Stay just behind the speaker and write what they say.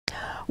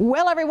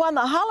Well, everyone,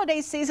 the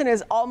holiday season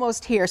is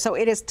almost here, so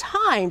it is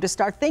time to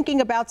start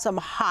thinking about some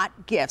hot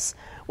gifts.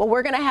 Well,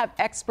 we're going to have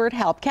expert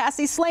help.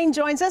 Cassie Slane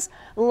joins us,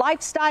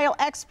 lifestyle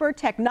expert,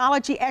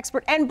 technology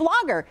expert, and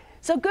blogger.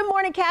 So good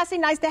morning, Cassie.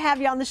 Nice to have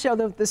you on the show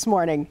this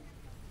morning.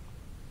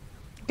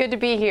 Good to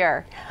be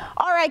here.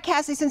 All right,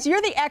 Cassie, since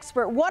you're the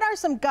expert, what are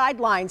some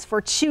guidelines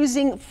for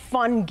choosing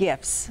fun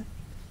gifts?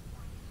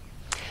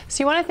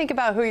 So you want to think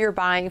about who you're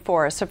buying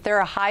for. So if they're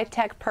a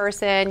high-tech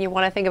person, you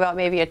want to think about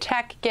maybe a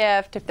tech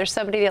gift. If there's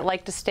somebody that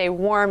likes to stay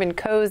warm and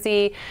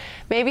cozy,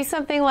 maybe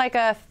something like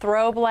a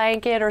throw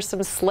blanket or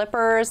some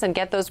slippers, and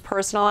get those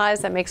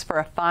personalized. That makes for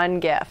a fun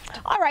gift.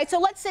 All right, so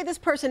let's say this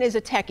person is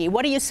a techie.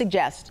 What do you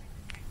suggest?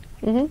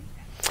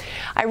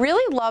 I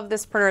really love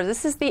this printer.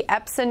 This is the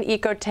Epson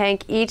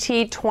EcoTank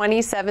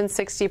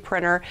ET2760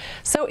 printer.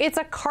 So it's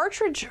a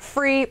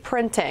cartridge-free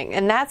printing,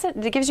 and that's it.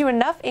 It gives you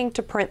enough ink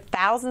to print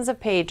thousands of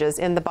pages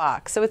in the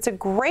box. So it's a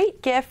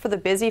great gift for the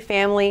busy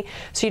family,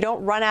 so you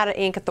don't run out of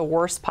ink at the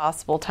worst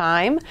possible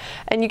time.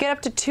 And you get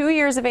up to 2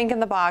 years of ink in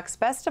the box.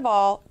 Best of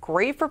all,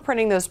 great for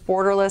printing those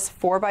borderless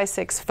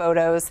 4x6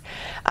 photos.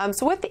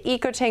 So with the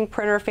EcoTank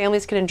printer,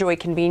 families can enjoy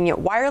convenient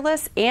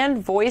wireless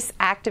and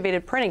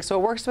voice-activated printing. So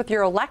it works with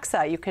your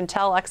Alexa. You can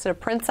tell Alexa to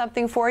print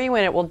something for you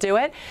and it will do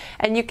it.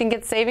 And you can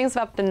get savings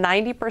of up to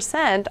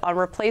 90% on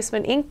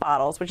replacement ink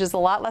bottles, which is a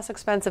lot less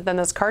expensive than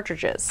those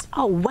cartridges.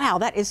 Oh, wow,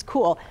 that is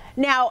cool.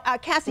 Now,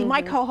 Cassie,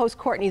 my co-host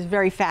Courtney is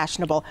very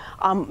fashionable.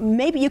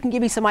 Maybe you can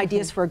give me some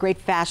ideas for a great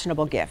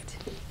fashionable gift.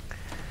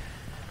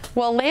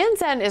 Well,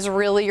 Lands' End is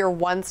really your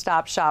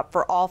one-stop shop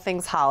for all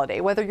things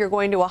holiday. Whether you're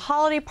going to a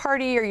holiday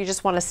party or you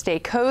just want to stay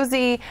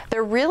cozy,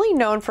 they're really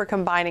known for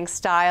combining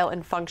style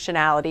and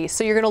functionality.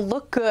 So you're going to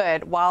look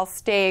good while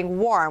staying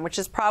warm, which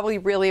is probably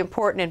really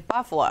important in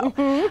Buffalo.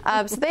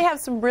 So they have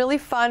some really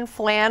fun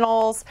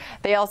flannels.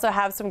 They also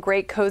have some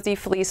great cozy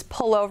fleece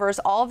pullovers.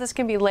 All of this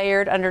can be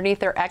layered underneath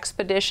their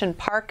Expedition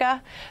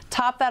parka.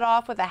 Top that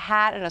off with a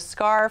hat and a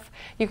scarf.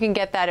 You can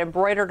get that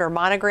embroidered or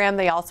monogram.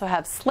 They also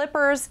have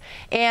slippers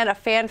and a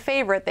fan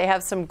favorite. They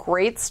have some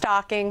great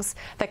stockings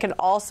that can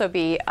also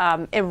be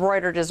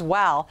embroidered as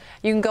well.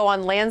 You can go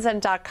on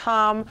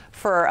landsend.com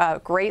for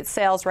great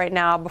sales right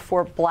now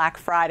before Black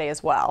Friday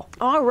as well.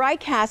 All right,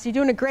 Cass, you're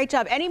doing a great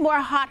job. Any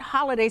more hot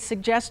holiday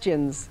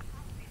suggestions?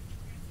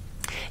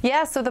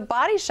 Yeah, so The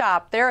Body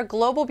Shop, they're a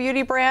global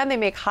beauty brand. They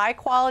make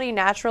high-quality,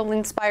 naturally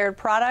inspired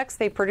products.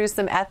 They produce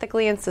them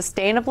ethically and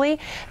sustainably.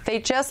 They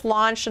just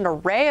launched an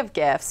array of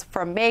gifts,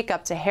 from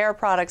makeup to hair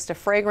products to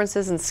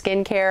fragrances and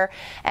skincare.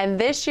 And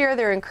this year,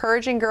 they're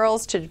encouraging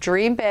girls to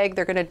dream big.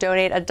 They're going to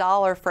donate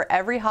 $1 for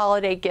every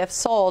holiday gift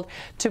sold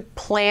to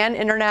Plan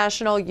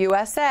International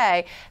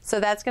USA.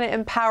 So that's going to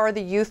empower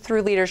the youth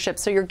through leadership.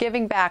 So you're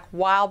giving back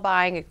while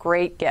buying a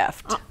great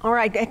gift. All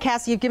right,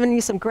 Cassie, you've given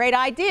me some great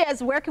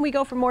ideas. Where can we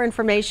go for more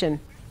information? You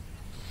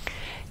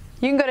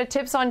can go to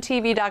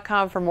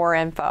tipsontv.com for more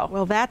info.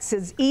 Well, that's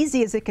as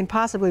easy as it can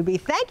possibly be.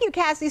 Thank you,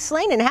 Cassie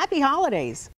Slane, and happy holidays.